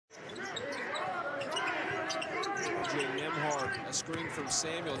A screen from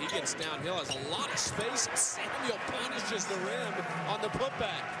Samuel. He gets downhill, has a lot of space. Samuel punishes the rim on the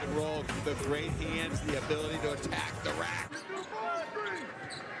putback. The role, the great hands, the ability to attack the rack.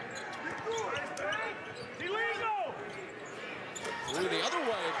 Through the other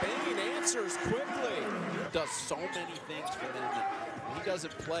way, Bane answers quickly. Does so many things for them that when he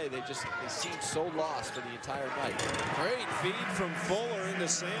doesn't play, they seem so lost for the entire night. Great feed from Fuller into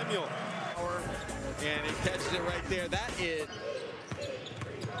Samuel. And he catches it right there. That is.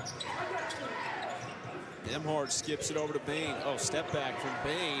 Nembhard skips it over to Bane. Oh, step back from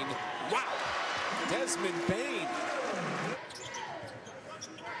Bane. Wow! Desmond Bane.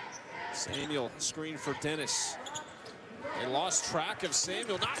 Samuel, screen for Dennis. They lost track of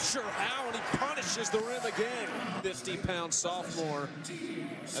Samuel, not sure how, and he punishes the rim again. 50-pound sophomore.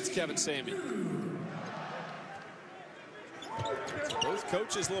 That's Kevin Samuel. Both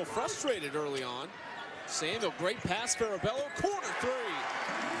coaches a little frustrated early on. Samuel, great pass, Farabello, corner three.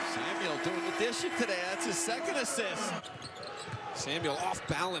 Samuel doing the dishing today. That's his second assist. Samuel off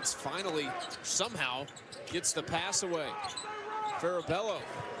balance, finally, somehow gets the pass away. Farabello,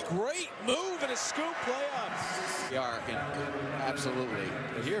 great move and a scoop layup. The arc, and absolutely.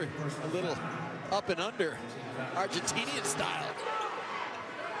 But here, a little up and under, Argentinian style.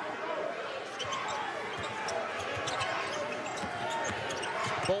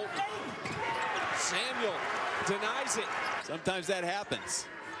 Bolton. Samuel denies it. Sometimes that happens.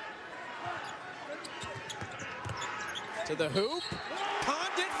 To the hoop.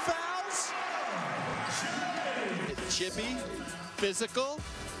 Condit fouls. Chippy, physical,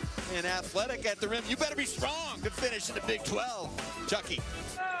 and athletic at the rim. You better be strong to finish in the Big 12. Chucky.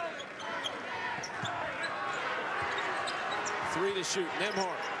 3 to shoot.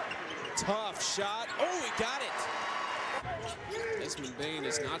 Nembhard. Tough shot. Oh, he got it. Desmond Bane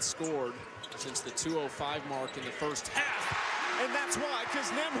has not scored since the 2:05 mark in the first half. And that's why, because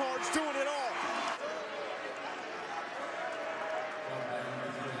Nembhard's doing it all.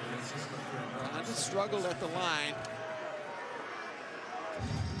 Condit struggled at the line.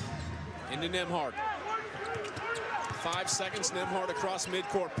 Into Nembhard. 5 seconds, Nembhard across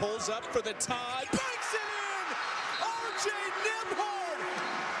midcourt. Pulls up for the tie. Banks it in! RJ Nembhard!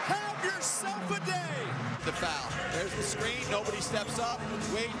 Have yourself a day! The foul. There's the screen. Nobody steps up.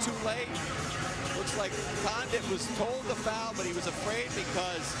 Way too late. Looks like Condit was told the foul, but he was afraid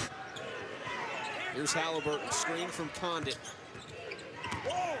because... Here's Halliburton. Screen from Condit.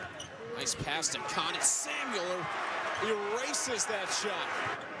 Nice pass to Condit. Samuel erases that shot.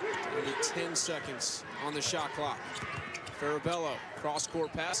 Only 10 seconds on the shot clock. Farabello,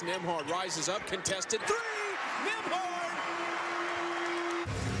 cross-court pass. Nembhard rises up, contested three. Nembhard!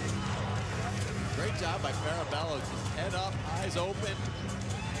 Great job by Farabello. Just head up, eyes open.